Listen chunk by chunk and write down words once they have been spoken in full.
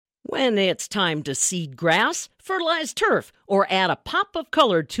When it's time to seed grass, fertilize turf, or add a pop of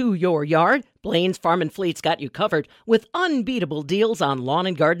color to your yard, Blaine's Farm and Fleet's got you covered with unbeatable deals on lawn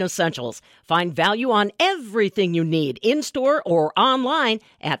and garden essentials. Find value on everything you need in-store or online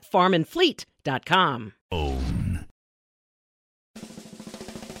at farmandfleet.com.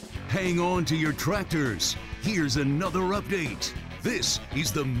 Hang on to your tractors. Here's another update. This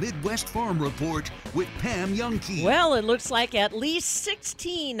is the Midwest Farm Report with Pam Youngkey. Well, it looks like at least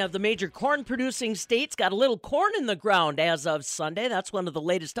 16 of the major corn-producing states got a little corn in the ground as of Sunday. That's one of the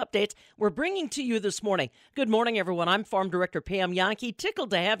latest updates we're bringing to you this morning. Good morning, everyone. I'm Farm Director Pam Youngkey. Tickled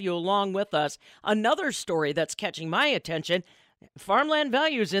to have you along with us. Another story that's catching my attention. Farmland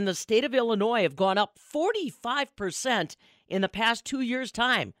values in the state of Illinois have gone up 45% in the past 2 years'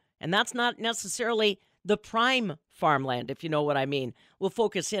 time. And that's not necessarily the prime farmland, if you know what I mean. We'll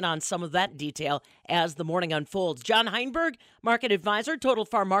focus in on some of that detail as the morning unfolds. John Hineberg, market advisor, Total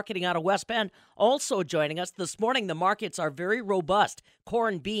Farm Marketing out of West Bend, also joining us this morning. The markets are very robust.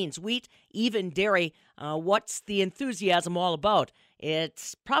 Corn, beans, wheat, even dairy. What's the enthusiasm all about?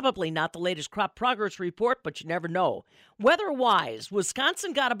 It's probably not the latest crop progress report, but you never know. Weather-wise,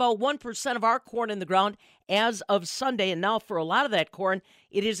 Wisconsin got about 1% of our corn in the ground as of Sunday, and now for a lot of that corn,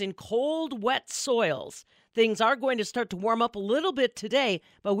 it is in cold, wet soils. Things are going to start to warm up a little bit today,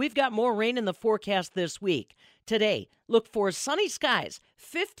 but we've got more rain in the forecast this week. Today, look for sunny skies.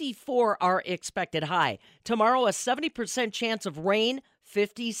 54 are expected high. Tomorrow, a 70% chance of rain,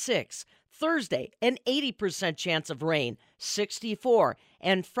 56. Thursday, an 80% chance of rain, 64.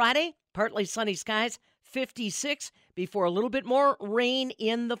 And Friday, partly sunny skies, 56, before a little bit more rain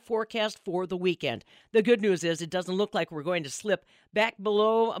in the forecast for the weekend. The good news is it doesn't look like we're going to slip back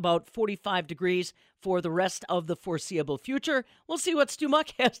below about 45 degrees for the rest of the foreseeable future. We'll see what Stu Muck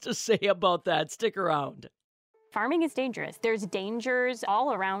has to say about that. Stick around. Farming is dangerous. There's dangers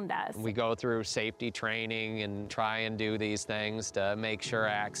all around us. We go through safety training and try and do these things to make sure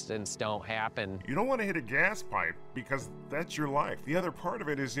accidents don't happen. You don't want to hit a gas pipe because that's your life. The other part of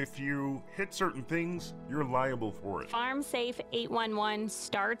it is if you hit certain things, you're liable for it. Farm Safe 811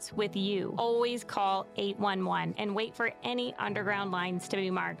 starts with you. Always call 811 and wait for any underground lines to be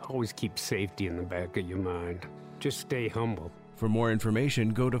marked. Always keep safety in the back of your mind. Just stay humble. For more information,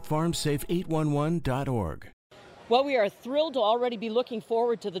 go to farmsafe811.org. Well, we are thrilled to already be looking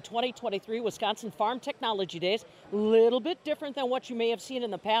forward to the 2023 Wisconsin Farm Technology Days. A little bit different than what you may have seen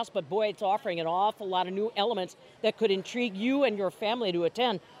in the past, but boy, it's offering an awful lot of new elements that could intrigue you and your family to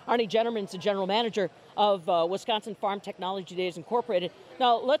attend. Arnie Jennerman's the general manager of Wisconsin Farm Technology Days Incorporated.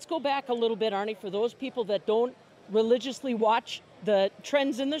 Now, let's go back a little bit, Arnie, for those people that don't religiously watch the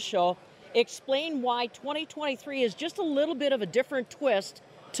trends in the show. Explain why 2023 is just a little bit of a different twist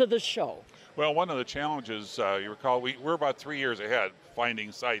to the show. Well, one of the challenges, you recall, we're about 3 years ahead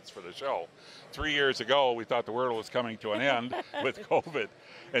finding sites for the show. 3 years ago, we thought the world was coming to an end with COVID.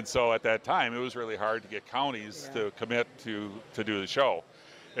 And so at that time, it was really hard to get counties to commit to do the show.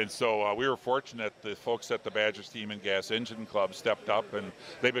 And so we were fortunate the folks at the Badger Steam and Gas Engine Club stepped up, and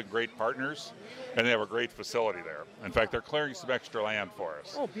they've been great partners, and they have a great facility there. In fact, they're clearing some extra land for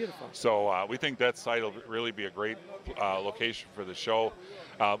us. Oh, beautiful. So we think that site will really be a great location for the show.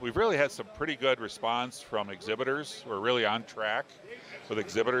 We've really had some pretty good response from exhibitors. We're really on track with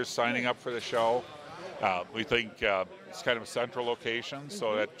exhibitors signing up for the show. We think it's kind of a central location,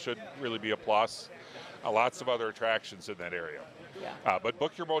 so that should really be a plus. Lots of other attractions in that area. Yeah. But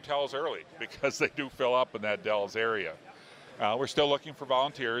book your motels early because they do fill up in that Dells area. We're still looking for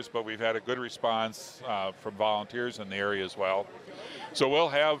volunteers, but we've had a good response from volunteers in the area as well. So we'll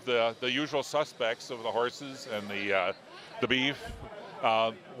have the usual suspects of the horses and the beef.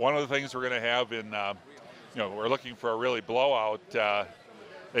 One of the things we're going to have we're looking for a really blowout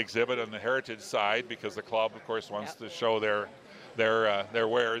exhibit on the heritage side because the club, of course, wants to show their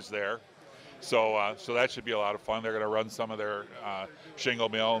wares there. So that should be a lot of fun. They're going to run some of their shingle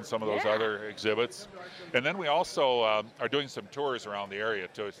mill and some of those other exhibits. And then we also are doing some tours around the area,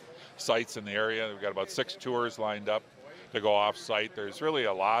 to sites in the area. We've got about 6 tours lined up to go off-site. There's really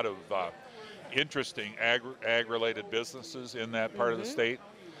a lot of interesting ag-related businesses in that part of the state.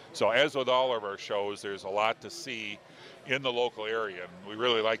 So as with all of our shows, there's a lot to see in the local area, and we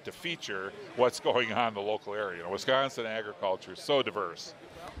really like to feature what's going on in the local area. Wisconsin agriculture is so diverse.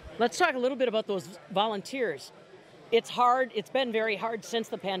 Let's talk a little bit about those volunteers. It's hard. It's been very hard since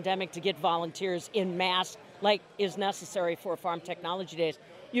the pandemic to get volunteers in mass like is necessary for Farm Technology Days.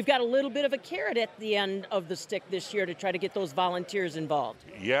 You've got a little bit of a carrot at the end of the stick this year to try to get those volunteers involved.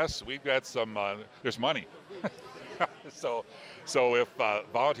 Yes, we've got some, there's money. So if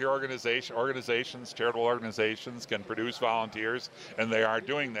volunteer organizations, charitable organizations can produce volunteers, and they are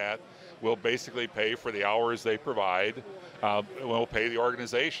doing that, we'll basically pay for the hours they provide. We'll pay the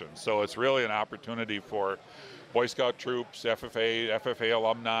organization. So it's really an opportunity for Boy Scout troops, FFA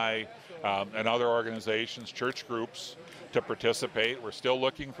alumni, and other organizations, church groups, to participate. We're still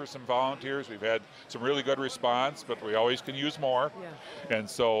looking for some volunteers. We've had some really good response, but we always can use more. Yeah. And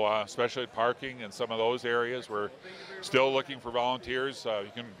so, especially at parking and some of those areas, we're still looking for volunteers.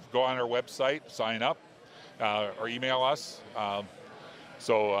 You can go on our website, sign up, or email us.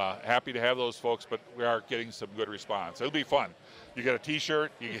 So happy to have those folks, but we are getting some good response. It'll be fun. You get a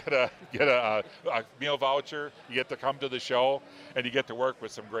T-shirt, you get a meal voucher, you get to come to the show, and you get to work with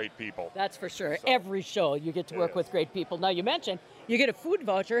some great people. That's for sure. So, every show you get to work with great people. Now, you mentioned you get a food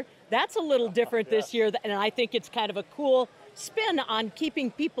voucher. That's a little different this year, and I think it's kind of a cool spin on keeping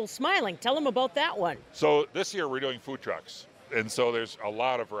people smiling. Tell them about that one. So this year we're doing food trucks, and so there's a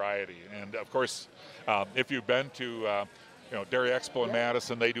lot of variety. And of course, if you've been to Dairy Expo in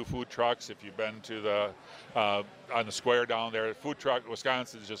Madison, they do food trucks. If you've been to the on the square down there, food truck,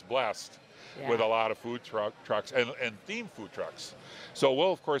 Wisconsin is just blessed with a lot of food trucks and themed food trucks. So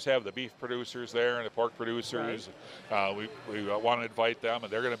we'll of course have the beef producers there and the pork producers. Right. We want to invite them,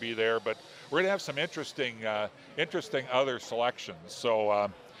 and they're going to be there. But we're going to have some interesting other selections.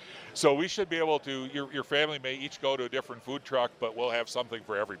 So we should be able to. Your family may each go to a different food truck, but we'll have something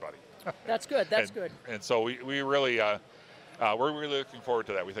for everybody. That's good. That's good. And so we really. We're really looking forward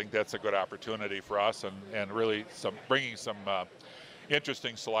to that. We think that's a good opportunity for us, and really bringing some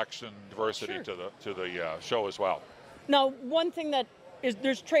interesting selection, diversity to the show as well. Now, one thing that is,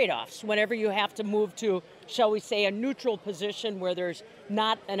 there's trade-offs whenever you have to move to, shall we say, a neutral position where there's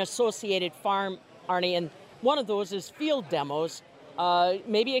not an associated farm, Arnie, and one of those is field demos.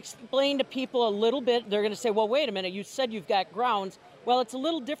 Maybe explain to people a little bit. They're going to say, well, wait a minute, you said you've got grounds. Well, it's a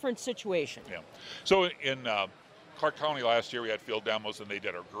little different situation. Yeah. So in Clark County last year we had field demos, and they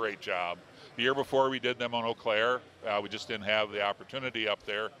did a great job. The year before we did them on Eau Claire. We just didn't have the opportunity up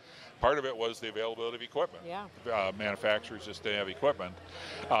there. Part of it was the availability of equipment. Yeah. Manufacturers just didn't have equipment.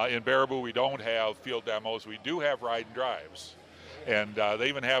 In Baraboo we don't have field demos. We do have ride and drives. And they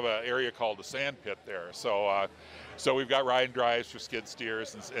even have an area called the sand pit there. So we've got ride and drives for skid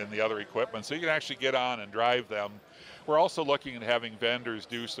steers and the other equipment. So you can actually get on and drive them. We're also looking at having vendors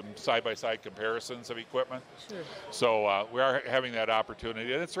do some side-by-side comparisons of equipment. Sure. So we are having that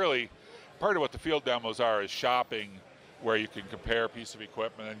opportunity. And it's really part of what the field demos are, is shopping where you can compare a piece of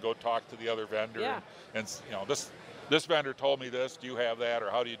equipment and go talk to the other vendor. Yeah. And this vendor told me this, do you have that, or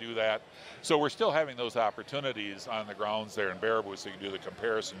how do you do that? So we're still having those opportunities on the grounds there in Baraboo, so you can do the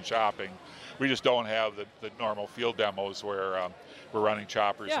comparison shopping. We just don't have the normal field demos where we're running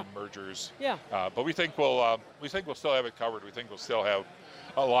choppers and mergers. Yeah. But we think we'll still have it covered. We think we'll still have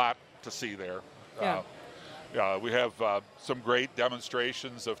a lot to see there. Yeah. We have some great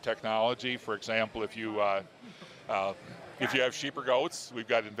demonstrations of technology. For example, if you have sheep or goats, we've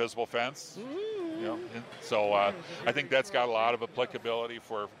got invisible fence. So I think that's got a lot of applicability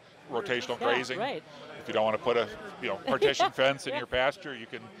for rotational grazing. Right. If you don't want to put a partition fence in your pasture, you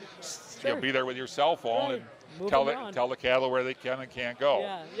can be there with your cell phone and tell the cattle where they can and can't go.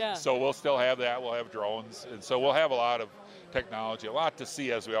 Yeah, yeah. So we'll still have that. We'll have drones, and so we'll have a lot of technology, a lot to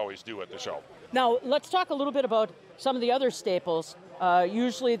see, as we always do at the show. Now let's talk a little bit about some of the other staples.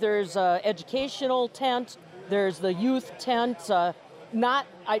 Usually there's educational tent. There's the youth tent.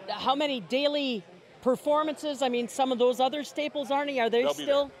 How many daily performances? I mean, some of those other staples, Arnie, are they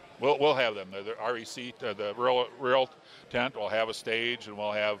still? We'll have them. The REC, the rural tent, will have a stage, and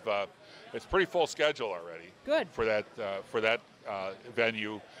we'll have. It's a pretty full schedule already. Good. For that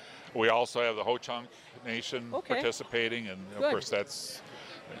venue. We also have the Ho-Chunk Nation participating, and of course that's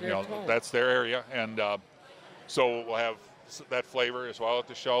that's their area, and so we'll have that flavor as well at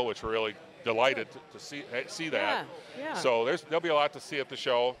the show, which we're really delighted to see that. Yeah. So there'll be a lot to see at the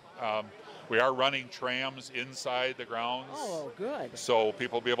show. We are running trams inside the grounds. Oh, good. So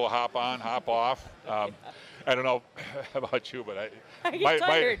people will be able to hop on, hop off. I don't know about you, but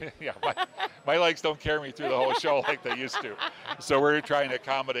my legs don't carry me through the whole show like they used to. So we're trying to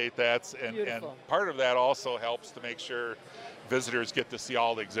accommodate that, and part of that also helps to make sure visitors get to see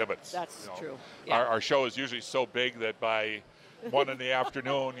all the exhibits. That's true. Yeah. Our show is usually so big that by 1 in the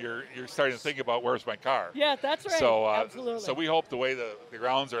afternoon, you're starting to think about, where's my car? Yeah, that's right. So, absolutely. So we hope the way the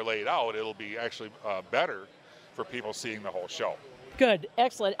grounds are laid out, it'll be actually better for people seeing the whole show. Good,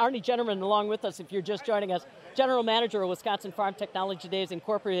 excellent. Arnie Jennerman along with us, if you're just joining us. General Manager of Wisconsin Farm Technology Days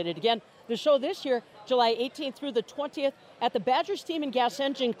Incorporated. Again, the show this year, July 18th through the 20th at the Badger Steam and Gas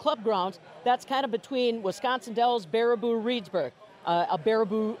Engine Club grounds. That's kind of between Wisconsin Dells, Baraboo, Reedsburg, a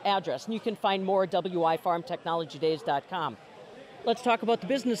Baraboo address. And you can find more at wifarmtechnologydays.com. Let's talk about the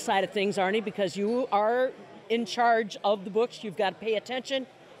business side of things, Arnie, because you are in charge of the books. You've got to pay attention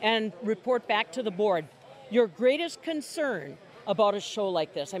and report back to the board. Your greatest concern about a show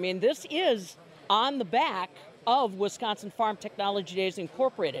like this, I mean, this is on the back of Wisconsin Farm Technology Days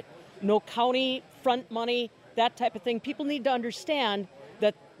Incorporated. No county front money, that type of thing. People need to understand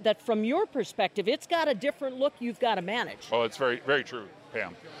that from your perspective, it's got a different look you've got to manage. Well, it's very, very true,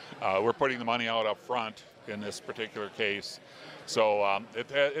 Pam. We're putting the money out up front in this particular case. So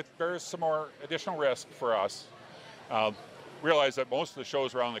it bears some more additional risk for us. Realize that most of the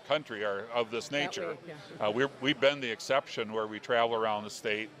shows around the country are of this nature. We've been the exception where we travel around the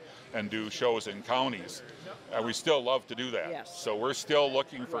state and do shows in counties. We still love to do that. Yes. So we're still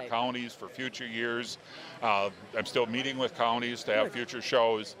looking for counties for future years. I'm still meeting with counties to have future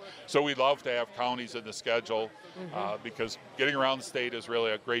shows. So we'd love to have counties in the schedule because getting around the state is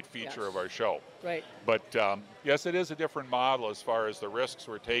really a great feature of our show. Right. But yes, it is a different model as far as the risks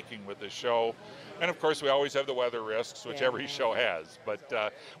we're taking with this show. And of course, we always have the weather risks, which every show has.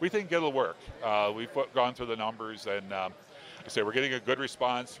 But we think it'll work. We've gone through the numbers, and I say we're getting a good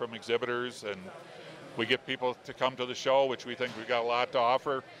response from exhibitors, and we get people to come to the show, which we think we've got a lot to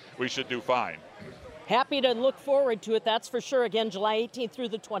offer. We should do fine. Happy to look forward to it, that's for sure. Again, July 18th through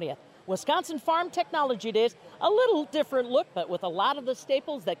the 20th. Wisconsin Farm Technology Days, a little different look, but with a lot of the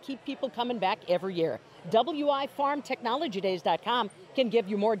staples that keep people coming back every year. wifarmtechnologydays.com can give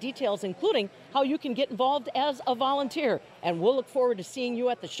you more details, including how you can get involved as a volunteer. And we'll look forward to seeing you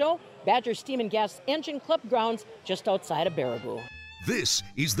at the show, Badger Steam and Gas Engine Club grounds just outside of Baraboo. This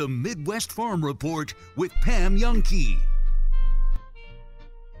is the Midwest Farm Report with Pam Youngkey.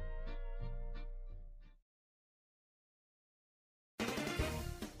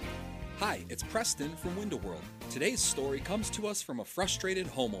 Hi, it's Preston from Window World. Today's story comes to us from a frustrated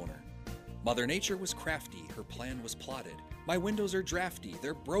homeowner. Mother Nature was crafty, her plan was plotted. My windows are drafty,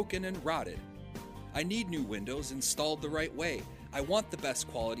 they're broken and rotted. I need new windows installed the right way. I want the best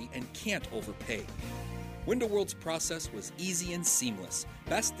quality and can't overpay. Window World's process was easy and seamless.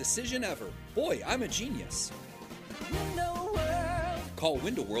 Best decision ever. Boy, I'm a genius. Window World. Call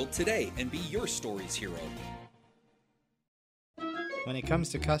Window World today and be your story's hero. When it comes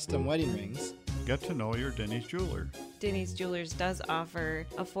to custom wedding rings, get to know your Denny's jeweler. Denny's Jewelers does offer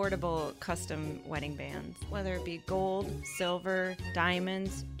affordable custom wedding bands, whether it be gold, silver,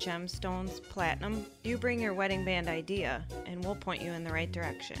 diamonds, gemstones, platinum. You bring your wedding band idea and we'll point you in the right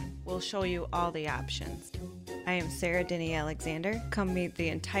direction. We'll show you all the options. I am Sarah Denny Alexander. Come meet the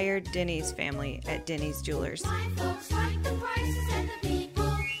entire Denny's family at Denny's Jewelers. My folks like the prices and the people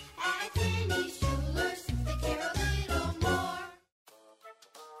at Denny's Jewelers. They care a little more.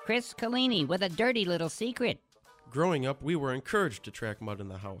 Chris Collini with a dirty little secret. Growing up, we were encouraged to track mud in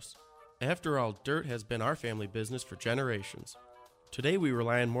the house. After all, dirt has been our family business for generations. Today, we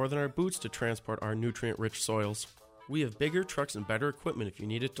rely on more than our boots to transport our nutrient-rich soils. We have bigger trucks and better equipment if you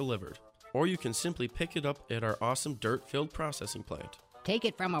need it delivered. Or you can simply pick it up at our awesome dirt-filled processing plant. Take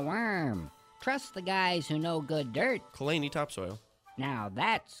it from a worm. Trust the guys who know good dirt. Kalani Topsoil. Now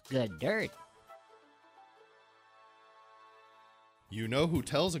that's good dirt. You know who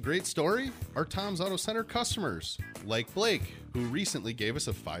tells a great story? Our Tom's Auto Center customers, like Blake, who recently gave us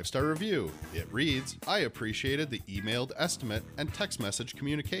a 5-star review. It reads, "I appreciated the emailed estimate and text message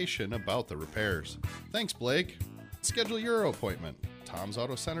communication about the repairs. Thanks, Blake. Schedule your appointment.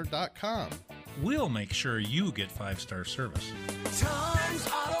 Tom'sAutoCenter.com. We'll make sure you get 5-star service. Tom's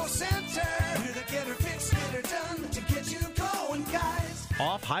Auto Center. We're the get her fixed, get her done to get you going, guys.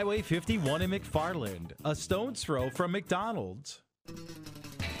 Off Highway 51 in McFarland, a stone's throw from McDonald's.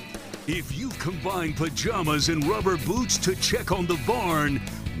 If you combine pajamas and rubber boots to check on the barn,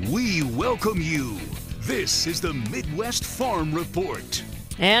 we welcome you. This is the Midwest Farm Report.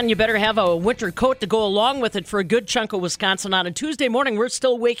 And you better have a winter coat to go along with it for a good chunk of Wisconsin. On a Tuesday morning, we're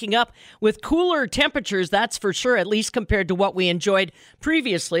still waking up with cooler temperatures, that's for sure, at least compared to what we enjoyed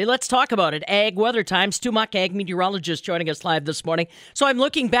previously. Let's talk about it. Ag Weather Time. Stu Muck, ag meteorologist, joining us live this morning. So I'm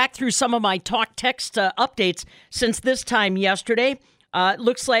looking back through some of my talk text updates since this time yesterday.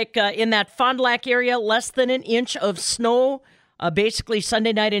 Looks like in that Fond du Lac area, less than an inch of snow, basically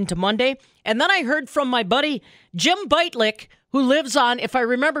Sunday night into Monday. And then I heard from my buddy Jim Beitlick, who lives on, if I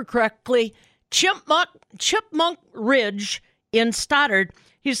remember correctly, Chipmunk Ridge in Stoddard.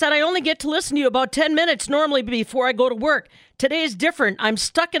 He said, I only get to listen to you about 10 minutes normally before I go to work. Today is different. I'm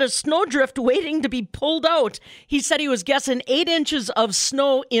stuck in a snowdrift waiting to be pulled out. He said he was guessing 8 inches of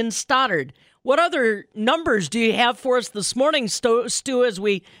snow in Stoddard. What other numbers do you have for us this morning, Stu, as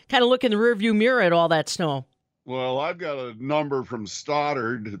we kind of look in the rearview mirror at all that snow? Well, I've got a number from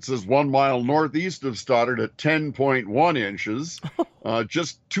Stoddard. It says 1 mile northeast of Stoddard at 10.1 inches.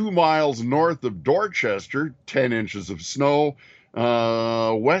 Just 2 miles north of Dorchester, 10 inches of snow.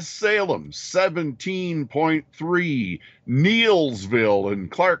 West Salem, 17.3. Neilsville in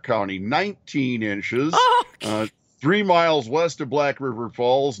Clark County, 19 inches. 3 miles west of Black River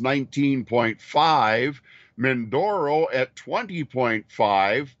Falls, 19.5. Mindoro at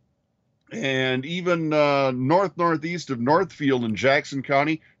 20.5. And even northeast of Northfield in Jackson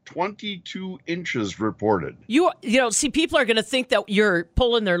County, 22 inches reported. You know, see, people are going to think that you're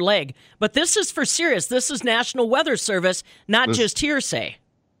pulling their leg, but this is for serious. This is National Weather Service, not just hearsay.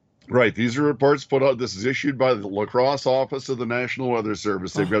 Right. These are reports put out. This is issued by the La Crosse office of the National Weather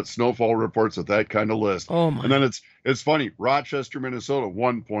Service. They've got snowfall reports with that kind of list. Oh, my. And then it's funny. Rochester, Minnesota,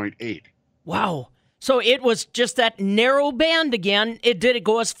 1.8. Wow. So it was just that narrow band again. Did it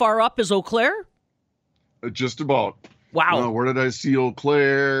go as far up as Eau Claire? Just about. Wow. Where did I see Eau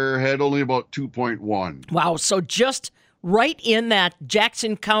Claire? Had only about 2.1. Wow. So just right in that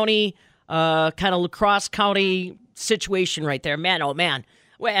Jackson County, kind of La Crosse County situation right there. Man, oh, man.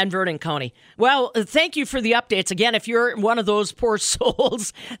 And Vernon County. Well, thank you for the updates. Again, if you're one of those poor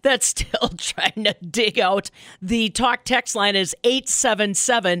souls that's still trying to dig out, the talk text line is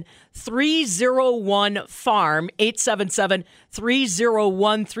 877-301-FARM,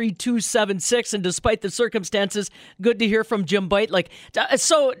 877-301-3276. And despite the circumstances, good to hear from Jim Bite.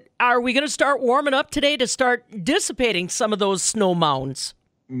 So are we going to start warming up today to start dissipating some of those snow mounds?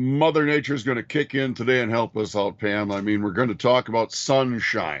 Mother Nature's going to kick in today and help us out, Pam. I mean, we're going to talk about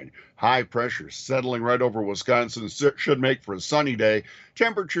sunshine. High pressure settling right over Wisconsin should make for a sunny day.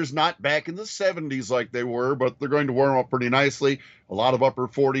 Temperatures not back in the 70s like they were, but they're going to warm up pretty nicely. A lot of upper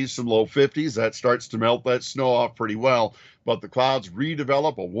 40s, some low 50s. That starts to melt that snow off pretty well. But the clouds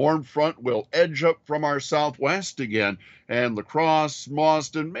redevelop. A warm front will edge up from our southwest again. And La Crosse,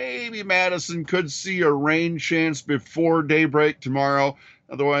 Mauston, maybe Madison could see a rain chance before daybreak tomorrow.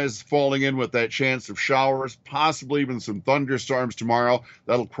 Otherwise, falling in with that chance of showers, possibly even some thunderstorms tomorrow.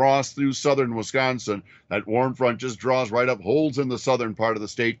 That'll cross through southern Wisconsin. That warm front just draws right up, holds in the southern part of the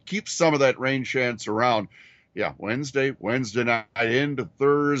state, keeps some of that rain chance around. Yeah, Wednesday night into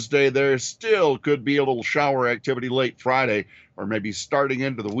Thursday, there still could be a little shower activity late Friday or maybe starting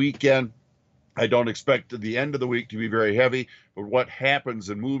into the weekend. I don't expect the end of the week to be very heavy, but what happens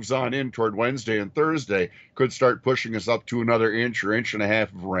and moves on in toward Wednesday and Thursday could start pushing us up to another inch or inch and a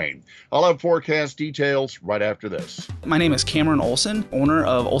half of rain. I'll have forecast details right after this. My name is Cameron Olson, owner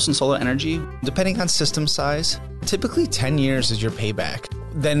of Olson Solar Energy. Depending on system size, typically 10 years is your payback.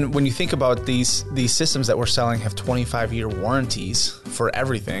 Then when you think about these systems that we're selling have 25-year warranties for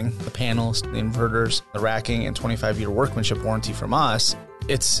everything, the panels, the inverters, the racking, and 25-year workmanship warranty from us.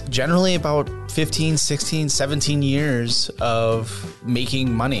 It's generally about 15, 16, 17 years of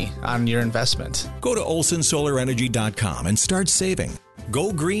making money on your investment. Go to olsonsolarenergy.com and start saving.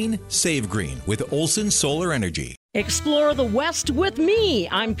 Go green, save green with Olson Solar Energy. Explore the West with me.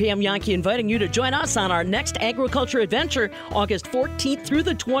 I'm Pam Yankee, inviting you to join us on our next agriculture adventure, August 14th through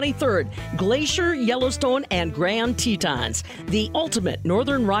the 23rd. Glacier, Yellowstone, and Grand Tetons. The ultimate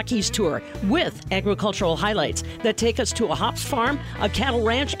Northern Rockies tour with agricultural highlights that take us to a hops farm, a cattle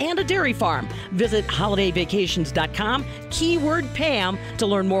ranch, and a dairy farm. Visit holidayvacations.com, keyword Pam, to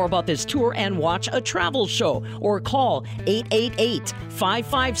learn more about this tour and watch a travel show. Or call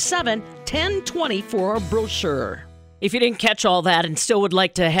 888-557-1020 for a brochure. If you didn't catch all that and still would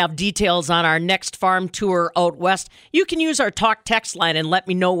like to have details on our next farm tour out west, you can use our talk text line and let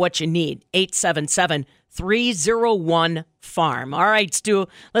me know what you need. 877-301-FARM. All right, Stu,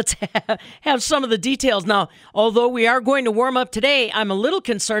 let's have some of the details. Now, although we are going to warm up today, I'm a little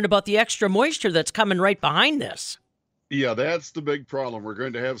concerned about the extra moisture that's coming right behind this. Yeah, that's the big problem. We're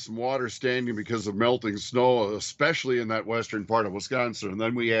going to have some water standing because of melting snow, especially in that western part of Wisconsin. And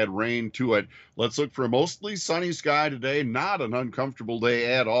then we add rain to it. Let's look for a mostly sunny sky today. Not an uncomfortable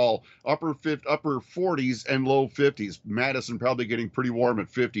day at all. Upper 40s and low 50s. Madison probably getting pretty warm at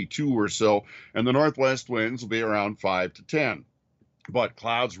 52 or so. And the northwest winds will be around 5 to 10. But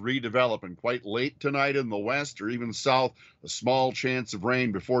clouds redevelop, and quite late tonight in the west or even south, a small chance of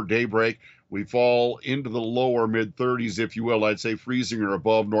rain before daybreak. We fall into the lower mid-30s, if you will. I'd say freezing or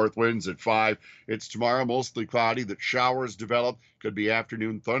above. North winds at 5. It's tomorrow, mostly cloudy. That showers develop. Could be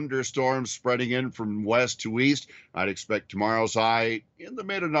afternoon thunderstorms spreading in from west to east. I'd expect tomorrow's high in the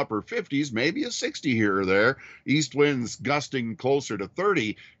mid and upper 50s, maybe a 60 here or there. East winds gusting closer to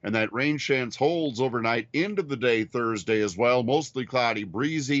 30, and that rain chance holds overnight into the day Thursday as well. Mostly cloudy,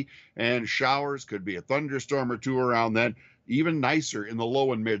 breezy, and showers. Could be a thunderstorm or two around then. Even nicer in the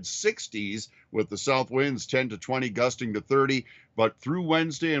low and mid 60s with the south winds 10 to 20 gusting to 30. But through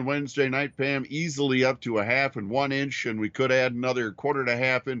Wednesday and Wednesday night, Pam, easily up to 1/2 and 1 inch, and we could add another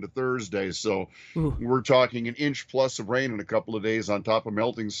 1/4 into Thursday. So we're talking an inch plus of rain in a couple of days on top of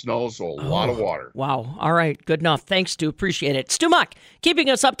melting snow, so a lot of water. Wow. All right. Good enough. Thanks, Stu. Appreciate it. Stu Muck, keeping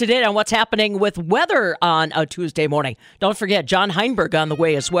us up to date on what's happening with weather on a Tuesday morning. Don't forget, John Hineberg on the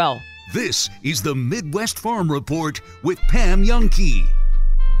way as well. This is the Midwest Farm Report with Pam Youngkey.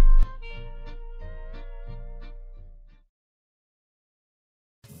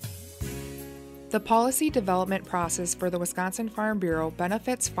 The policy development process for the Wisconsin Farm Bureau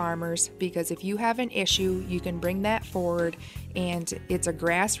benefits farmers because if you have an issue, you can bring that forward, and it's a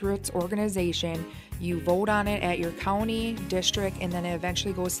grassroots organization. You vote on it at your county, district, and then it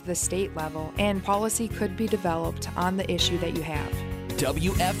eventually goes to the state level, and policy could be developed on the issue that you have.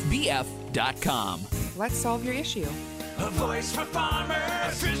 WFBF.com. Let's solve your issue. A voice for farmers,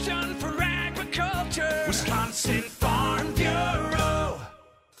 a vision for agriculture. Wisconsin Farm Bureau.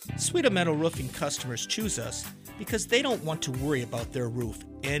 Sweeto Metal Roofing customers choose us because they don't want to worry about their roof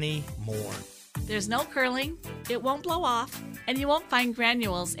anymore. There's no curling, it won't blow off, and you won't find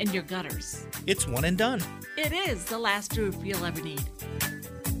granules in your gutters. It's one and done. It is the last roof you'll ever need.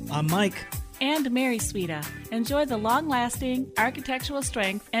 I'm Mike. And Mary Sweeta. Enjoy the long-lasting architectural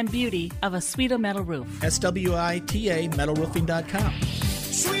strength and beauty of a Sweeto Metal roof. SWITA metalroofing.com.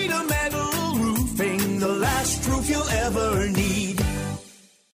 Sweeto Metal Roofing, the last roof you'll ever need.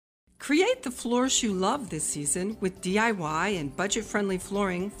 Create the floors you love this season with DIY and budget-friendly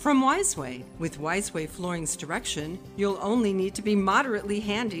flooring from Wiseway. With Wiseway Flooring's direction, you'll only need to be moderately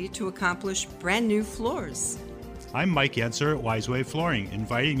handy to accomplish brand new floors. I'm Mike Yenser at Wiseway Flooring,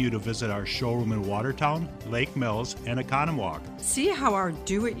 inviting you to visit our showroom in Watertown, Lake Mills, and Economwalk. See how our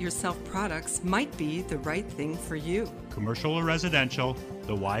do-it-yourself products might be the right thing for you. Commercial or residential,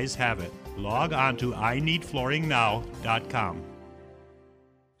 the wise have it. Log on to ineedflooringnow.com.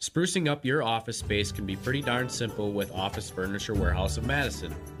 Sprucing up your office space can be pretty darn simple with Office Furniture Warehouse of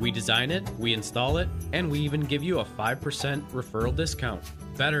Madison. We design it, we install it, and we even give you a 5% referral discount.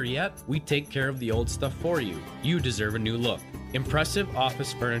 Better yet, we take care of the old stuff for you. You deserve a new look. Impressive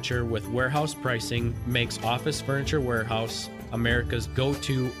office furniture with warehouse pricing makes Office Furniture Warehouse America's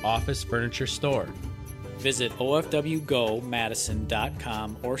go-to office furniture store. Visit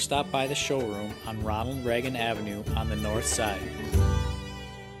ofwgomadison.com or stop by the showroom on Ronald Reagan Avenue on the north side.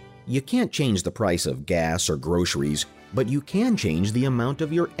 You can't change the price of gas or groceries, but you can change the amount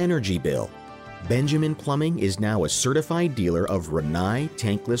of your energy bill. Benjamin Plumbing is now a certified dealer of Rinnai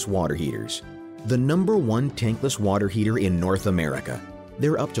tankless water heaters, the #1 tankless water heater in North America.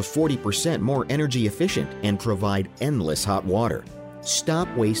 They're up to 40% more energy efficient and provide endless hot water. Stop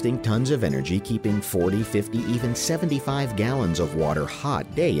wasting tons of energy keeping 40, 50, even 75 gallons of water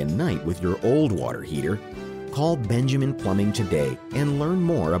hot day and night with your old water heater. Call Benjamin Plumbing today and learn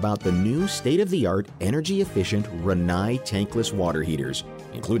more about the new state-of-the-art, energy-efficient Rinnai tankless water heaters,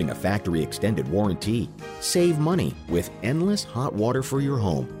 including a factory extended warranty. Save money with endless hot water for your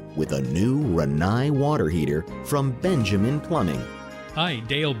home with a new Rinnai water heater from Benjamin Plumbing. Hi,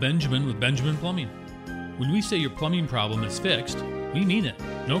 Dale Benjamin with Benjamin Plumbing. When we say your plumbing problem is fixed, we mean it.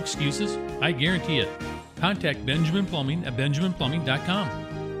 No excuses. I guarantee it. Contact Benjamin Plumbing at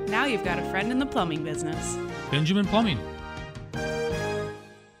benjaminplumbing.com. Now you've got a friend in the plumbing business. Benjamin Plumbing.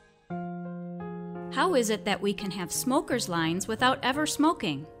 How is it that we can have smokers' lines without ever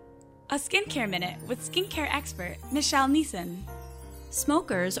smoking? A skincare minute with skincare expert Michelle Neeson.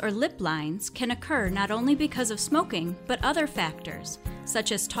 Smokers or lip lines can occur not only because of smoking, but other factors,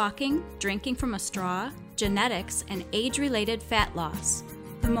 such as talking, drinking from a straw, genetics, and age-related fat loss.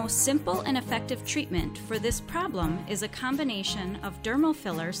 The most simple and effective treatment for this problem is a combination of dermal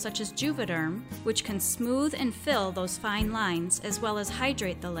fillers such as Juvederm, which can smooth and fill those fine lines as well as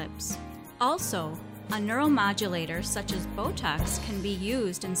hydrate the lips. Also, a neuromodulator such as Botox can be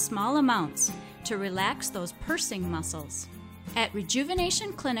used in small amounts to relax those pursing muscles. At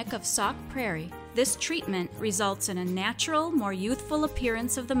Rejuvenation Clinic of Sauk Prairie, this treatment results in a natural, more youthful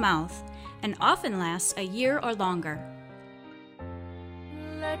appearance of the mouth and often lasts a year or longer.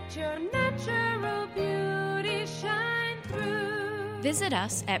 Let your natural beauty shine through. Visit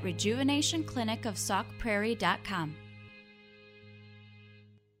us at rejuvenationclinicofsaukprairie.com.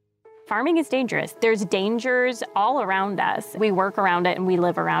 Farming is dangerous. There's dangers all around us. We work around it and we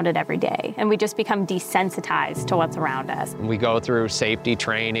live around it every day. And we just become desensitized to what's around us. We go through safety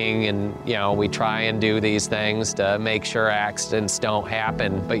training and, we try and do these things to make sure accidents don't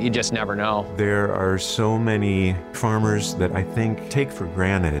happen, but you just never know. There are so many farmers that I think take for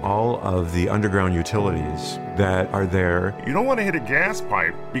granted all of the underground utilities that are there. You don't want to hit a gas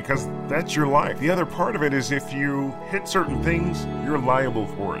pipe because that's your life. The other part of it is if you hit certain things, you're liable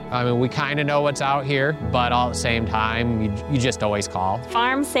for it. I mean, we kind of know what's out here, but all at the same time, you just always call.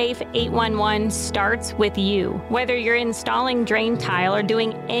 Farm Safe 811 starts with you. Whether you're installing drain tile or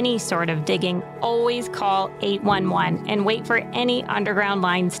doing any sort of digging, always call 811 and wait for any underground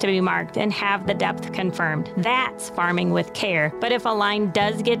lines to be marked and have the depth confirmed. That's farming with care. But if a line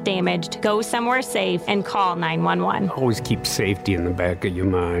does get damaged, go somewhere safe and call 911. Always keep safety in the back of your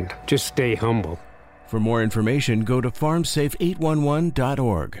mind. Just stay humble. For more information, go to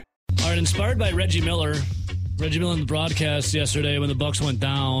farmsafe811.org. All right, inspired by Reggie Miller in the broadcast yesterday when the Bucks went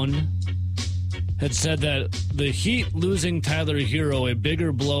down, had said that the Heat losing Tyler Hero a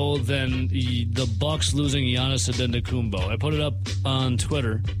bigger blow than the Bucks losing Giannis Antetokounmpo. I put it up on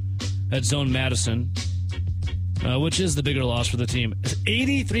Twitter at Zone Madison, which is the bigger loss for the team.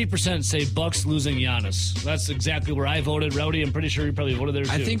 83% say Bucks losing Giannis. That's exactly where I voted. Rowdy, I'm pretty sure you probably voted there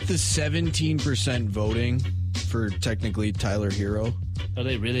too. I think the 17% voting for technically Tyler Hero. Are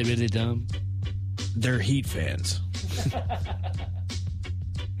they really, really dumb? They're Heat fans.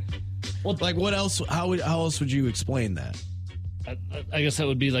 Well, like what else? How else would you explain that? I guess that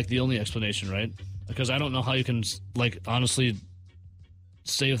would be like the only explanation, right? Because I don't know how you can honestly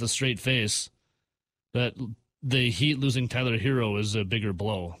say with a straight face that the Heat losing Tyler Hero is a bigger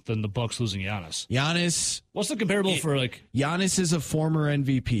blow than the Bucks losing Giannis. Giannis. What's the comparable for Giannis is a former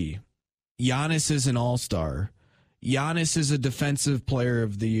MVP. Giannis is an all-star. Giannis is a defensive player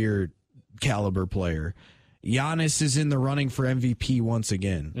of the year caliber player. Giannis is in the running for MVP once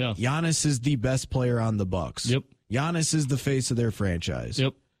again. Yeah. Giannis is the best player on the Bucks. Yep. Giannis is the face of their franchise.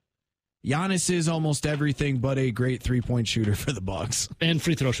 Yep. Giannis is almost everything but a great three-point shooter for the Bucks. And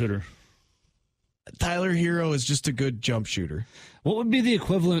free throw shooter. Tyler Hero is just a good jump shooter. What would be the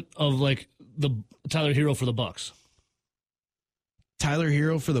equivalent of the Tyler Hero for the Bucks? Tyler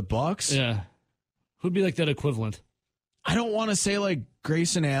Hero for the Bucks? Yeah. Who'd be that equivalent? I don't want to say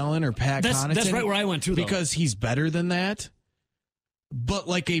Grayson Allen or Pat Connaughton. That's right where I went to, though. Because he's better than that, but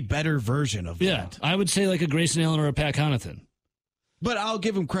a better version of that. I would say a Grayson Allen or a Pat Connaughton. But I'll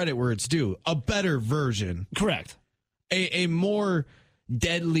give him credit where it's due. A better version. Correct. A more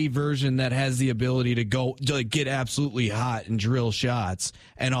deadly version that has the ability to go get absolutely hot and drill shots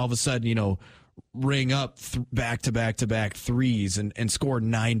and all of a sudden, ring up back-to-back threes and score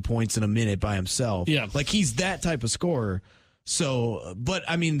 9 points in a minute by himself. Yeah. He's that type of scorer. So, but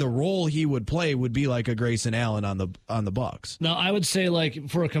I mean, the role he would play would be like a Grayson Allen on the Bucks. Now, I would say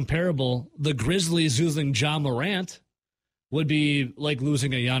for a comparable, the Grizzlies losing Ja Morant would be like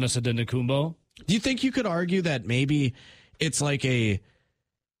losing a Giannis Antetokounmpo. Do you think you could argue that maybe it's a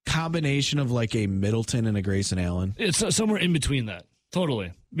combination of a Middleton and a Grayson Allen? It's somewhere in between that.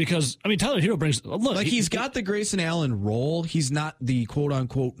 Totally. Because, Tyler Hero brings... Look, he's got the Grayson Allen role. He's not the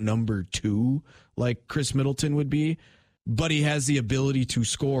quote-unquote number 2 like Chris Middleton would be, but he has the ability to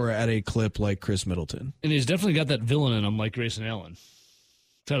score at a clip like Chris Middleton. And he's definitely got that villain in him like Grayson Allen.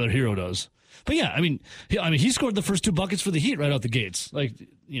 Tyler Hero does. But yeah, he scored the first 2 buckets for the Heat right out the gates.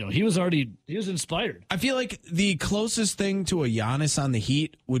 He was inspired. I feel like the closest thing to a Giannis on the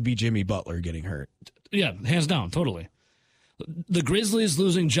Heat would be Jimmy Butler getting hurt. Yeah, hands down, totally. The Grizzlies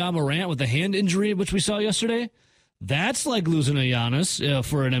losing Ja Morant with the hand injury, which we saw yesterday, that's like losing a Giannis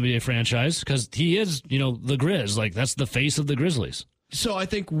for an NBA franchise because he is, the Grizz. That's the face of the Grizzlies. So I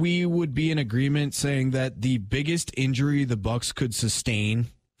think we would be in agreement saying that the biggest injury the Bucks could sustain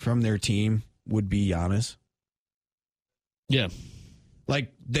from their team would be Giannis. Yeah.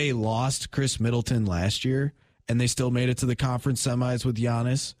 They lost Chris Middleton last year, and they still made it to the conference semis with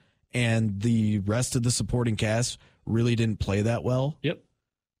Giannis, and the rest of the supporting cast really didn't play that well. Yep.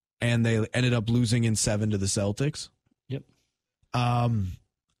 And they ended up losing in 7 to the Celtics. Yep.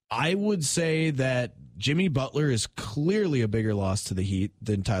 I would say that Jimmy Butler is clearly a bigger loss to the Heat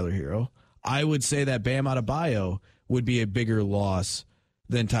than Tyler Hero. I would say that Bam Adebayo would be a bigger loss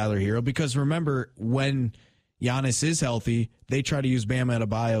than Tyler Hero because remember, when Giannis is healthy, they try to use Bam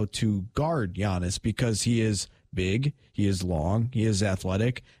Adebayo to guard Giannis because he is big, he is long, he is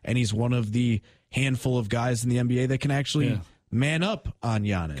athletic, and he's one of the handful of guys in the NBA that can actually man up on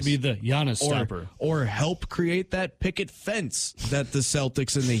Giannis. Could be the Giannis stopper. Or help create that picket fence that the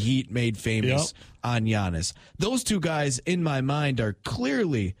Celtics and the Heat made famous on Giannis. Those two guys, in my mind, are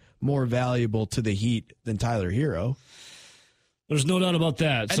clearly more valuable to the Heat than Tyler Hero. There's no doubt about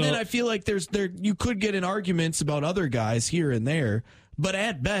that. And then I feel like you could get in arguments about other guys here and there, but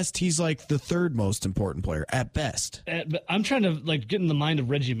at best, he's like the third most important player. At best. I'm trying to get in the mind of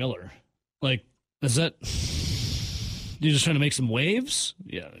Reggie Miller. Like, is that... You're just trying to make some waves?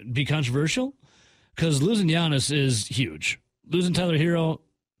 Yeah, be controversial? Because losing Giannis is huge. Losing Tyler Hero,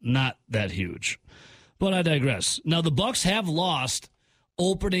 not that huge. But I digress. Now, the Bucks have lost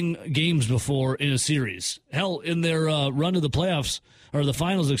opening games before in a series. Hell, in their run to the playoffs, or the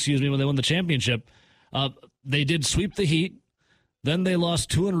finals, when they won the championship, they did sweep the Heat. Then they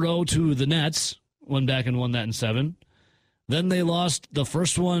lost 2 in a row to the Nets, went back and won that in 7. Then they lost the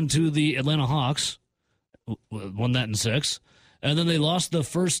first one to the Atlanta Hawks, won that in 6. And then they lost the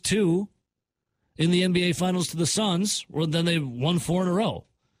first 2 in the NBA Finals to the Suns, or then they won 4 in a row.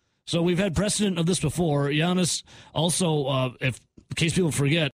 So we've had precedent of this before. Giannis also, in case people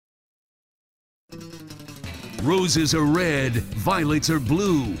forget. Roses are red, violets are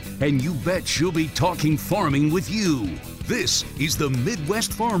blue, and you bet she'll be talking farming with you. This is the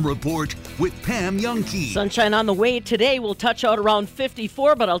Midwest Farm Report with Pam Youngkey. Sunshine on the way today. We'll touch out around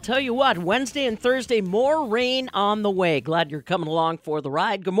 54, but I'll tell you what, Wednesday and Thursday, more rain on the way. Glad you're coming along for the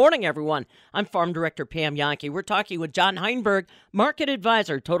ride. Good morning, everyone. I'm Farm Director Pam Youngkey. We're talking with John Hineberg, Market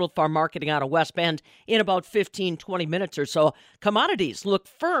Advisor, Total Farm Marketing out of West Bend, in about 15, 20 minutes or so. Commodities look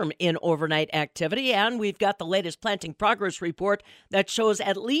firm in overnight activity, and we've got the latest planting progress report that shows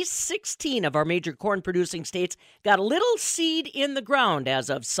at least 16 of our major corn-producing states got a little seed in the ground as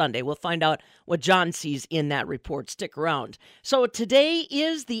of Sunday. We'll find out what John sees in that report. Stick around. So today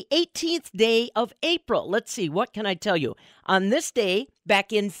is the 18th day of April. Let's see, what can I tell you? On this day,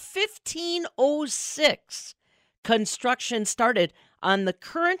 back in 1506, construction started on the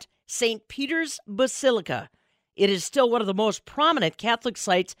current St. Peter's Basilica. It is still one of the most prominent Catholic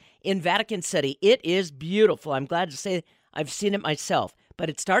sites in Vatican City. It is beautiful. I'm glad to say I've seen it myself. But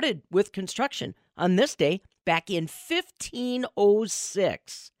it started with construction on this day back in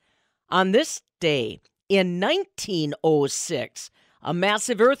 1506. On this day, in 1906, a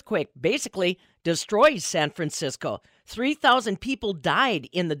massive earthquake basically destroys San Francisco. 3,000 people died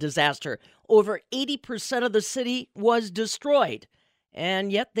in the disaster. Over 80% of the city was destroyed,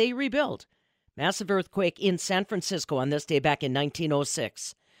 and yet they rebuilt. Massive earthquake in San Francisco on this day back in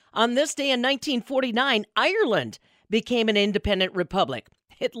 1906. On this day in 1949, Ireland became an independent republic.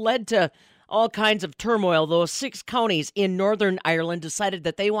 It led to all kinds of turmoil. Those 6 counties in Northern Ireland decided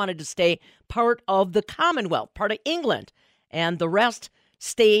that they wanted to stay part of the Commonwealth, part of England, and the rest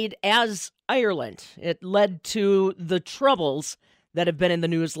stayed as Ireland. It led to the troubles that have been in the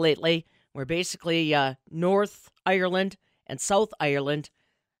news lately, where basically North Ireland and South Ireland,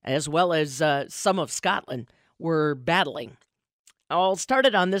 as well as some of Scotland, were battling. All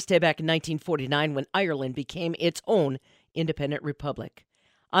started on this day back in 1949 when Ireland became its own independent republic.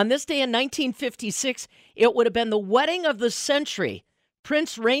 On this day in 1956, it would have been the wedding of the century.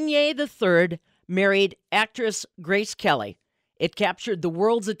 Prince Rainier III married actress Grace Kelly. It captured the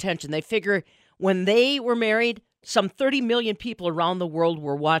world's attention. They figure when they were married, some 30 million people around the world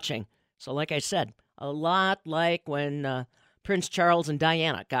were watching. So like I said, a lot like when Prince Charles and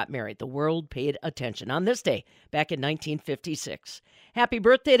Diana got married. The world paid attention on this day back in 1956. Happy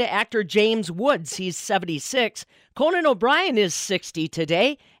birthday to actor James Woods. He's 76. Conan O'Brien is 60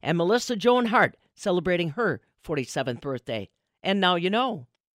 today. And Melissa Joan Hart celebrating her 47th birthday. And now you know.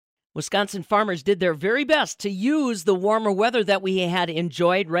 Wisconsin farmers did their very best to use the warmer weather that we had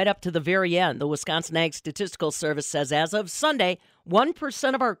enjoyed right up to the very end. The Wisconsin Ag Statistical Service says as of Sunday,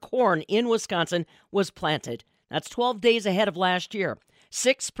 1% of our corn in Wisconsin was planted. That's 12 days ahead of last year.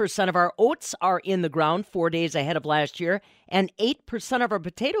 6% of our oats are in the ground 4 days ahead of last year, and 8% of our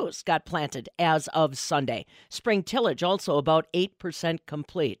potatoes got planted as of Sunday. Spring tillage also about 8%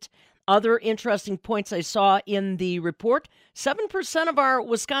 complete. Other interesting points I saw in the report, 7% of our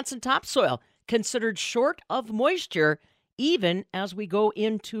Wisconsin topsoil considered short of moisture even as we go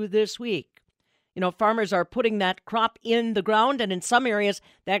into this week. You know, farmers are putting that crop in the ground, and in some areas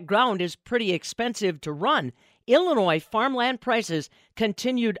that ground is pretty expensive to run. Illinois farmland prices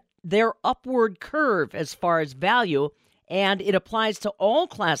continued their upward curve as far as value, and it applies to all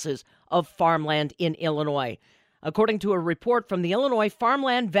classes of farmland in Illinois. According to a report from the Illinois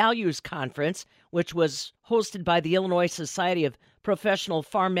Farmland Values Conference, which was hosted by the Illinois Society of Professional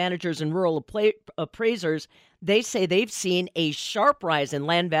Farm Managers and Rural Appraisers, they say they've seen a sharp rise in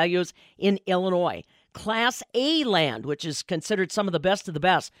land values in Illinois. Class A land, which is considered some of the best,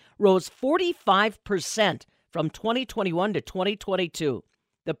 rose 45% from 2021 to 2022.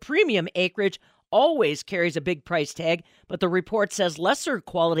 The premium acreage always carries a big price tag, but the report says lesser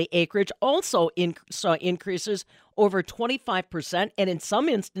quality acreage also saw increases over 25% and in some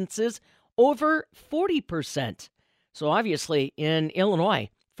instances over 40%. So obviously in Illinois,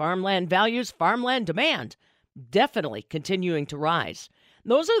 farmland values, farmland demand definitely continuing to rise.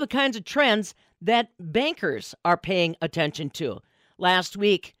 Those are the kinds of trends that bankers are paying attention to. Last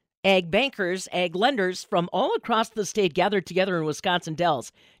week, ag bankers, ag lenders from all across the state gathered together in Wisconsin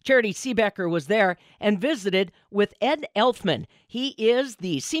Dells. Charity Seebecker was there and visited with Ed Elfman. He is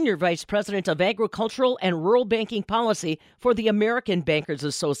the Senior Vice President of Agricultural and Rural Banking Policy for the American Bankers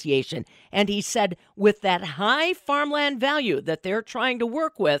Association. And he said with that high farmland value that they're trying to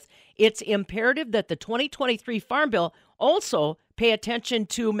work with, it's imperative that the 2023 Farm Bill also pay attention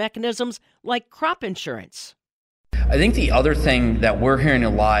to mechanisms like crop insurance. I think the other thing that we're hearing a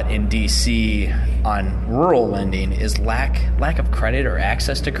lot in D.C. on rural lending is lack of credit or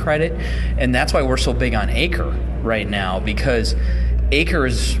access to credit, and that's why we're so big on ACRE right now, because ACRE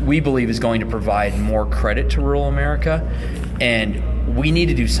we believe is going to provide more credit to rural America, and we need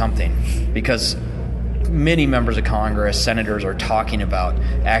to do something because many members of Congress, senators are talking about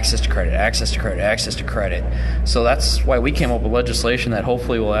access to credit, access to credit, access to credit. So that's why we came up with legislation that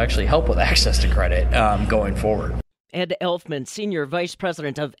hopefully will actually help with access to credit going forward. Ed Elfman, Senior Vice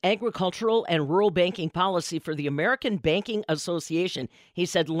President of Agricultural and Rural Banking Policy for the American Banking Association. He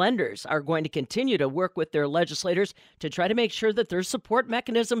said lenders are going to continue to work with their legislators to try to make sure that there's support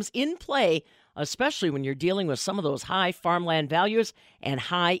mechanisms in play, especially when you're dealing with some of those high farmland values and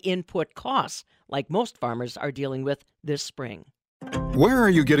high input costs, like most farmers are dealing with this spring. Where are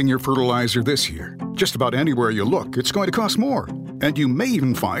you getting your fertilizer this year? Just about anywhere you look, it's going to cost more. And you may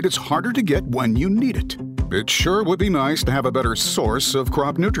even find it's harder to get when you need it. It sure would be nice to have a better source of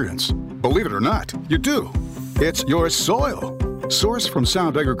crop nutrients. Believe it or not, you do. It's your soil. Source from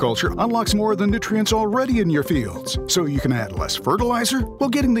Sound Agriculture unlocks more of the nutrients already in your fields, so you can add less fertilizer while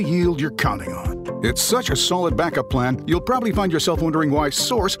getting the yield you're counting on. It's such a solid backup plan, you'll probably find yourself wondering why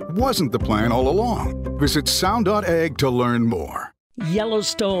Source wasn't the plan all along. Visit sound.ag to learn more.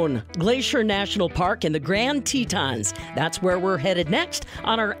 Yellowstone, Glacier National Park, and the Grand Tetons. That's where we're headed next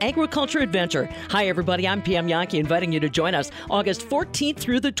on our agriculture adventure. Hi, everybody. I'm Pam Yankee, inviting you to join us August 14th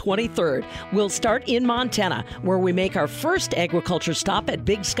through the 23rd. We'll start in Montana, where we make our first agriculture stop at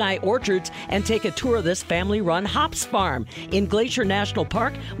Big Sky Orchards and take a tour of this family-run hops farm. In Glacier National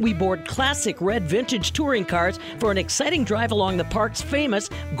Park, we board classic red vintage touring cars for an exciting drive along the park's famous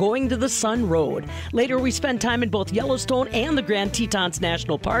Going to the Sun Road. Later, we spend time in both Yellowstone and the Grand Tetons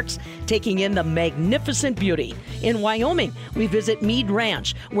National Parks, taking in the magnificent beauty. In Wyoming, we visit Meade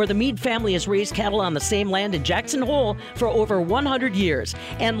Ranch, where the Meade family has raised cattle on the same land in Jackson Hole for over 100 years.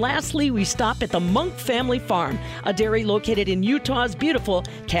 And lastly, we stop at the Monk Family Farm, a dairy located in Utah's beautiful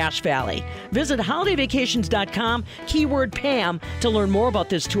Cache Valley. Visit holidayvacations.com, keyword Pam, to learn more about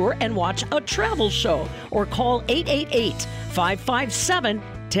this tour and watch a travel show, or call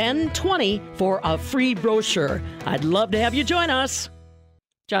 888-557-1020 for a free brochure. I'd love to have you join us.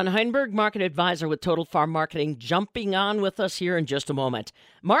 John Hineberg, market advisor with Total Farm Marketing, jumping on with us here in just a moment.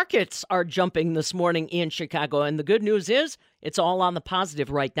 Markets are jumping this morning in Chicago, and the good news is it's all on the positive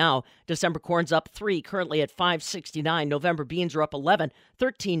right now. December corn's up 3, currently at $5.69. November beans are up 11,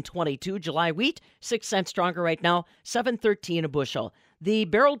 $13.22. July wheat, 6 cents stronger right now, $7.13 a bushel. The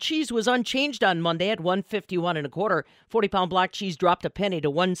barrel cheese was unchanged on Monday at $1.51 1/4. 40-pound block cheese dropped a penny to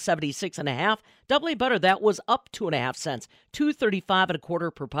 $1.76 1/2. Doubly butter, that was up 2.5 cents, $2.35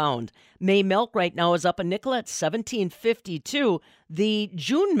 1/4 per pound. May milk right now is up a nickel at $17.52. The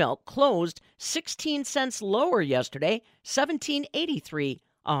June milk closed 16 cents lower yesterday, $17.83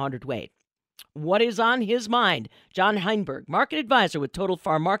 a hundredweight. What is on his mind? John Hineberg, market advisor with Total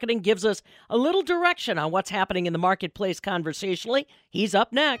Farm Marketing, gives us a little direction on what's happening in the marketplace conversationally. He's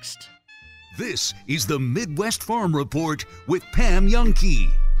up next. This is the Midwest Farm Report with Pam Yankee.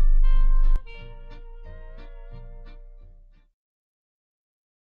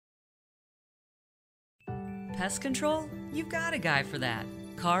 Pest control? You've got a guy for that.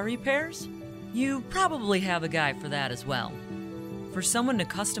 Car repairs? You probably have a guy for that as well. For someone to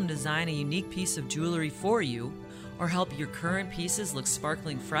custom design a unique piece of jewelry for you, or help your current pieces look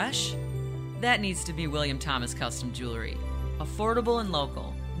sparkling fresh? That needs to be William Thomas Custom Jewelry. Affordable and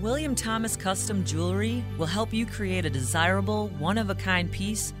local, William Thomas Custom Jewelry will help you create a desirable, one-of-a-kind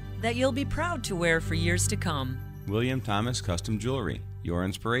piece that you'll be proud to wear for years to come. William Thomas Custom Jewelry. Your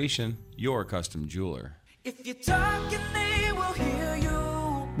inspiration, your custom jeweler. If you're talking, they will hear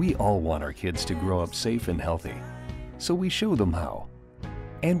you. We all want our kids to grow up safe and healthy, so we show them how.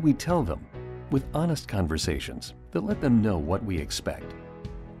 And we tell them with honest conversations that let them know what we expect.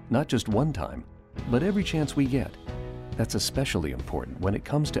 Not just one time, but every chance we get. That's especially important when it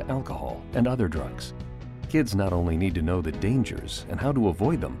comes to alcohol and other drugs. Kids not only need to know the dangers and how to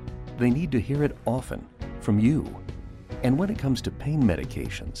avoid them, they need to hear it often from you. And when it comes to pain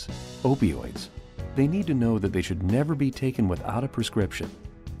medications, opioids, they need to know that they should never be taken without a prescription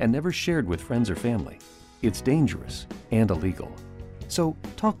and never shared with friends or family. It's dangerous and illegal. So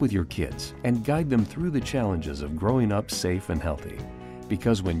talk with your kids and guide them through the challenges of growing up safe and healthy.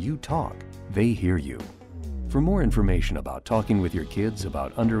 Because when you talk, they hear you. For more information about talking with your kids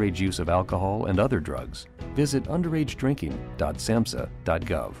about underage use of alcohol and other drugs, visit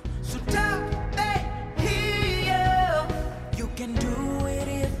underagedrinking.samhsa.gov. So talk, hear you can do it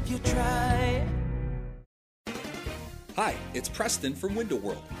if you try. Hi, it's Preston from Window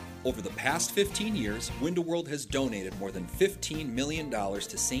World. Over the past 15 years, Window World has donated more than $15 million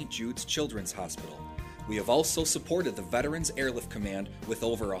to St. Jude's Children's Hospital. We have also supported the Veterans Airlift Command with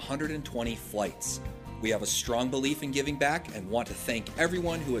over 120 flights. We have a strong belief in giving back and want to thank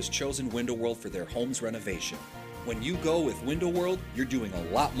everyone who has chosen Window World for their home's renovation. When you go with Window World, you're doing a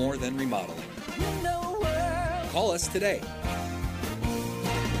lot more than remodeling. Window World. Call us today.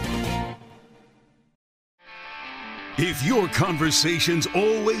 If your conversations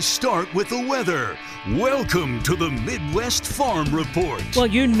always start with the weather, welcome to the Midwest Farm Report. Well,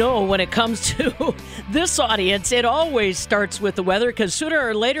 you know, when it comes to this audience, it always starts with the weather because sooner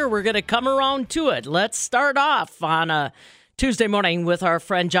or later we're going to come around to it. Let's start off on a Tuesday morning with our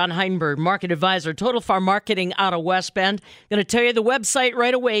friend John Hineberg, market advisor, Total Farm Marketing out of West Bend. Going to tell you the website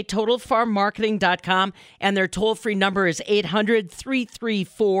right away, totalfarmmarketing.com, and their toll-free number is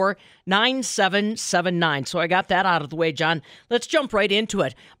 800-334-9779. So I got that out of the way, John. Let's jump right into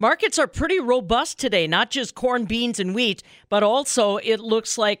it. Markets are pretty robust today, not just corn, beans, and wheat, but also it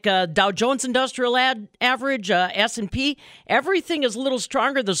looks like Dow Jones Industrial Average, S&P. Everything is a little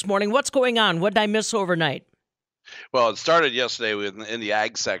stronger this morning. What's going on? What did I miss overnight? Well, it started yesterday in the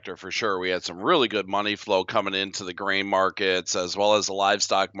ag sector for sure. We had some really good money flow coming into the grain markets as well as the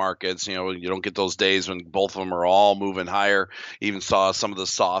livestock markets. You know, you don't get those days when both of them are all moving higher. Even saw some of the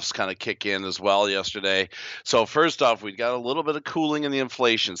softs kind of kick in as well yesterday. So first off, we got a little bit of cooling in the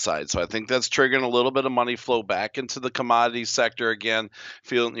inflation side. So I think that's triggering a little bit of money flow back into the commodity sector again.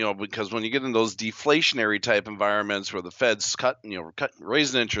 Because when you get in those deflationary type environments where the Fed's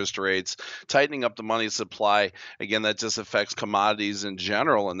raising interest rates, tightening up the money supply, again, that just affects commodities in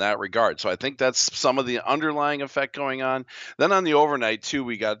general in that regard. So I think that's some of the underlying effect going on. Then on the overnight, too,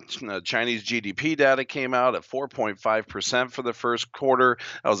 we got Chinese GDP data came out at 4.5% for the first quarter.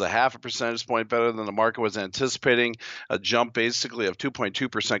 That was a half a percentage point better than the market was anticipating, a jump basically of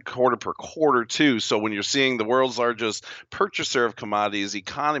 2.2% quarter per quarter, too. So when you're seeing the world's largest purchaser of commodities,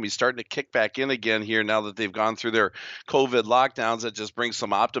 economy starting to kick back in again here now that they've gone through their COVID lockdowns, that just brings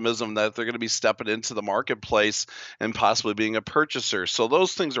some optimism that they're going to be stepping into the marketplace and possibly being a purchaser. So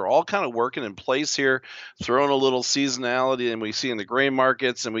those things are all kind of working in place here, throwing a little seasonality, and we see in the grain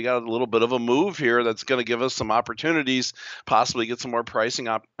markets, and we got a little bit of a move here that's going to give us some opportunities, possibly get some more pricing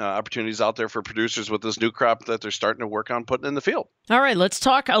opportunities out there for producers with this new crop that they're starting to work on putting in the field. All right, let's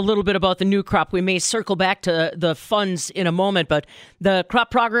talk a little bit about the new crop. We may circle back to the funds in a moment, but the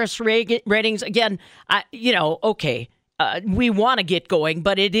crop progress ratings, again, okay. We want to get going,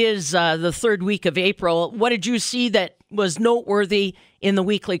 but it is the third week of April. What did you see that was noteworthy in the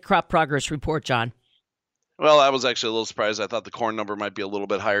weekly crop progress report, John? Well, I was actually a little surprised. I thought the corn number might be a little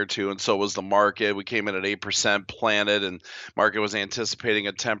bit higher too, and so was the market. We came in at 8% planted, and market was anticipating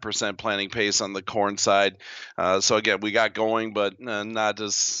a 10% planting pace on the corn side. So again, we got going, but not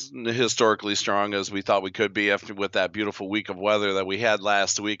as historically strong as we thought we could be with that beautiful week of weather that we had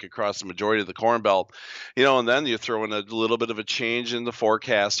last week across the majority of the Corn Belt. And then you throw in a little bit of a change in the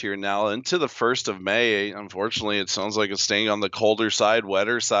forecast here now into the 1st of May. Unfortunately, it sounds like it's staying on the colder side,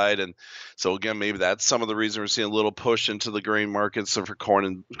 wetter side, and so again, maybe that's some of the reason we're seeing a little push into the grain markets for corn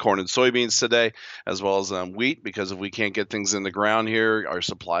and soybeans today, as well as wheat, because if we can't get things in the ground here, our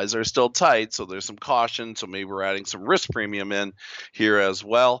supplies are still tight. So there's some caution. So maybe we're adding some risk premium in here as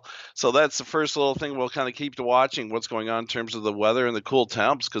well. So that's the first little thing we'll kind of keep to watching what's going on in terms of the weather and the cool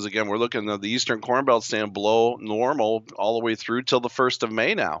temps, because again, we're looking at the Eastern Corn Belt staying below normal all the way through till the 1st of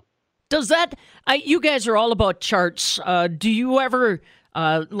May now. Does that, you guys are all about charts. Do you ever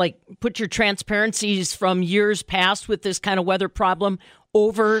put your transparencies from years past with this kind of weather problem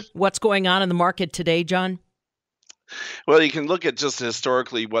over what's going on in the market today, John? Well, you can look at just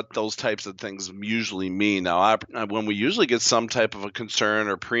historically what those types of things usually mean. Now, when we usually get some type of a concern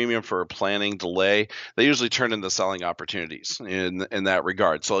or premium for a planning delay, they usually turn into selling opportunities in that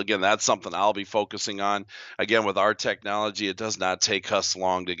regard. So again, that's something I'll be focusing on. Again, with our technology, it does not take us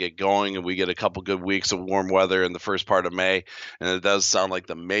long to get going, and we get a couple good weeks of warm weather in the first part of May, and it does sound like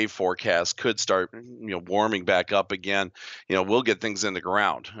the May forecast could start, warming back up again. We'll get things in the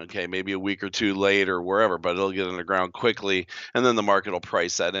ground. Okay, maybe a week or two late or wherever, but it'll get in the ground quickly, and then the market will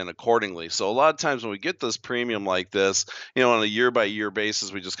price that in accordingly. So a lot of times when we get this premium like this, on a year-by-year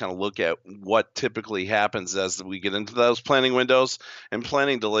basis, we just kind of look at what typically happens as we get into those planning windows, and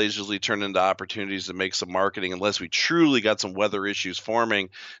planning delays usually turn into opportunities to make some marketing unless we truly got some weather issues forming in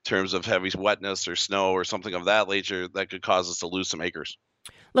terms of heavy wetness or snow or something of that nature that could cause us to lose some acres.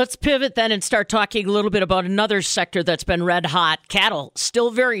 Let's pivot then and start talking a little bit about another sector that's been red hot. Cattle,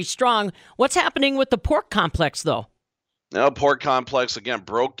 still very strong. What's happening with the pork complex, though? Now, pork complex, again,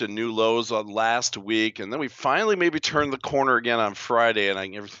 broke to new lows on last week, and then we finally maybe turned the corner again on Friday, and I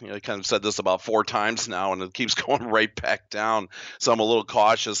kind of said this about 4 times now, and it keeps going right back down, so I'm a little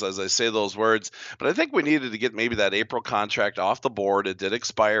cautious as I say those words, but I think we needed to get maybe that April contract off the board. It did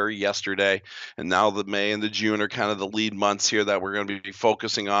expire yesterday, and now the May and the June are kind of the lead months here that we're going to be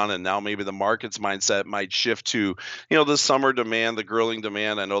focusing on, and now maybe the market's mindset might shift to, the summer demand, the grilling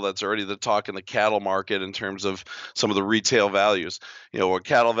demand. I know that's already the talk in the cattle market in terms of some of the retail values. Where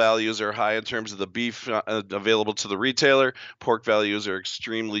cattle values are high in terms of the beef available to the retailer, pork values are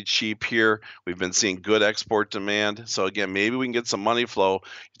extremely cheap here. We've been seeing good export demand. So again, maybe we can get some money flow.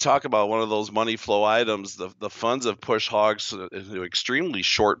 You talk about one of those money flow items, the funds have pushed hogs into extremely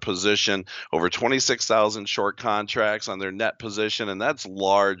short position, over 26,000 short contracts on their net position, and that's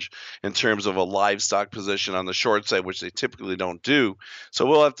large in terms of a livestock position on the short side, which they typically don't do. So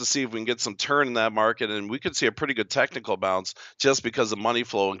we'll have to see if we can get some turn in that market, and we could see a pretty good technical bounce just because of money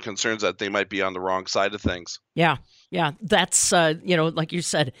flow and concerns that they might be on the wrong side of things. Yeah. That's, like you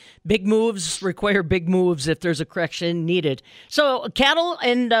said, big moves require big moves if there's a correction needed. So cattle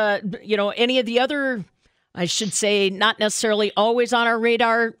and, any of the other, I should say, not necessarily always on our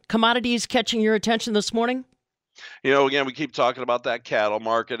radar commodities catching your attention this morning? Again, we keep talking about that cattle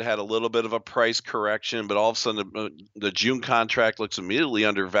market had a little bit of a price correction, but all of a sudden the June contract looks immediately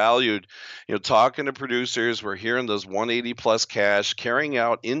undervalued. Talking to producers, we're hearing those 180 plus cash carrying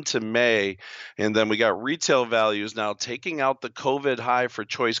out into May, and then we got retail values now taking out the COVID high for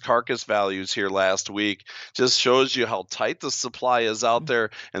choice carcass values here last week. Just shows you how tight the supply is out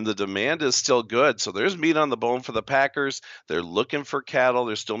there, and the demand is still good. So there's meat on the bone for the packers. They're looking for cattle.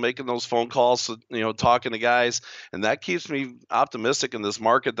 They're still making those phone calls, talking to guys. And that keeps me optimistic in this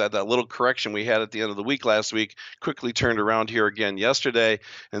market that little correction we had at the end of the week last week quickly turned around here again yesterday,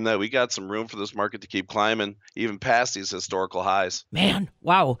 and that we got some room for this market to keep climbing even past these historical highs. Man,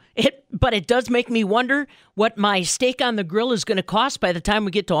 wow. But it does make me wonder what my steak on the grill is going to cost by the time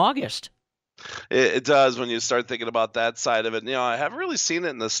we get to August. It does when you start thinking about that side of it. I haven't really seen it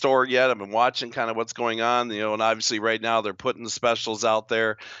in the store yet. I've been watching kind of what's going on, and obviously right now they're putting the specials out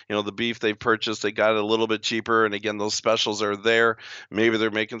there. The beef they've purchased, they got it a little bit cheaper. And again, those specials are there. Maybe they're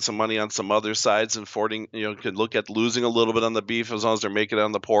making some money on some other sides and could look at losing a little bit on the beef as long as they're making it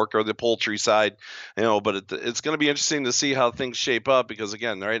on the pork or the poultry side, but it's going to be interesting to see how things shape up because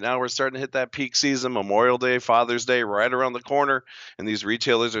again, right now we're starting to hit that peak season, Memorial Day, Father's Day, right around the corner. And these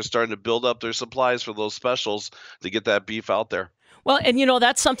retailers are starting to build up their supplies for those specials to get that beef out there. Well, and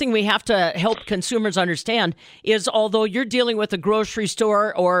that's something we have to help consumers understand is although you're dealing with a grocery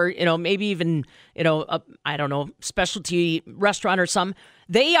store or, maybe even, I don't know, specialty restaurant or something,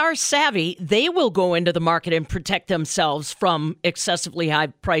 they are savvy. They will go into the market and protect themselves from excessively high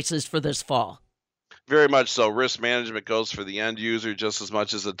prices for this fall. Very much so. Risk management goes for the end user just as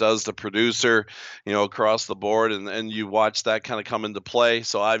much as it does the producer, across the board. And you watch that kind of come into play.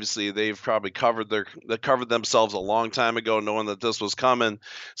 So obviously they've probably covered themselves a long time ago knowing that this was coming.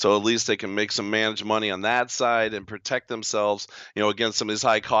 So at least they can make some managed money on that side and protect themselves, against some of these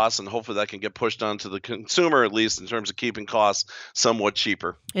high costs. And hopefully that can get pushed on to the consumer, at least in terms of keeping costs somewhat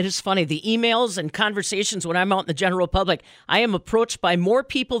cheaper. It is funny. The emails and conversations when I'm out in the general public, I am approached by more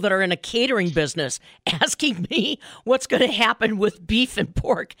people that are in a catering business asking me what's going to happen with beef and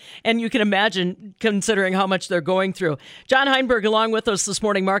pork. And you can imagine considering how much they're going through. John Hineberg along with us this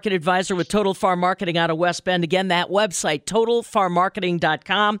morning, market advisor with Total Farm Marketing out of West Bend. Again, that website,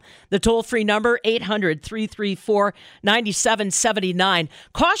 totalfarmmarketing.com. The toll-free number, 800-334-9779.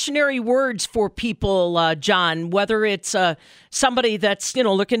 Cautionary words for people, John, whether it's somebody that's,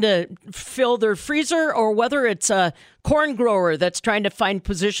 looking to fill their freezer or whether it's a corn grower that's trying to find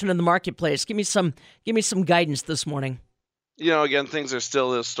position in the marketplace? Give me some guidance this morning. Again, things are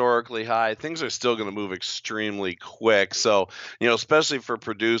still historically high. Things are still going to move extremely quick. So, especially for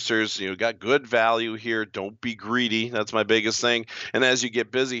producers, got good value here. Don't be greedy. That's my biggest thing. And as you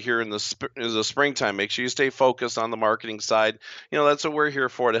get busy here in the springtime, make sure you stay focused on the marketing side. That's what we're here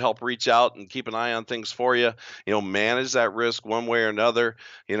for, to help reach out and keep an eye on things for you. Manage that risk one way or another.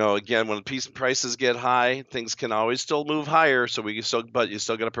 Again, when prices get high, things can always still move higher. But you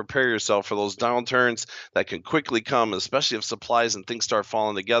still got to prepare yourself for those downturns that can quickly come, especially if supplies and things start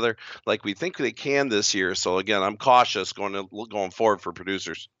falling together like we think they can this year. So again, I'm cautious going forward for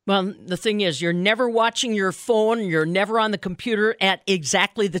producers. Well, the thing is, you're never watching your phone. You're never on the computer at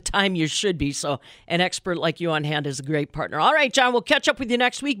exactly the time you should be. So an expert like you on hand is a great partner. All right, John, we'll catch up with you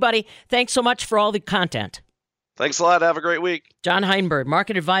next week, buddy. Thanks so much for all the content. Thanks a lot. Have a great week. John Hineberg,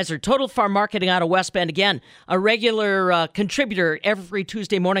 market advisor, Total Farm Marketing out of West Bend. Again, a regular contributor every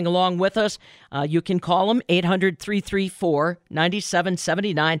Tuesday morning along with us. You can call him,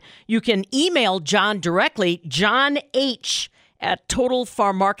 800-334-9779. You can email John directly,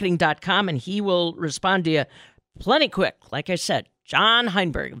 johnh@totalfarmmarketing.com, and he will respond to you plenty quick. Like I said, John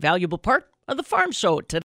Hineberg, a valuable part of the Farm Show today.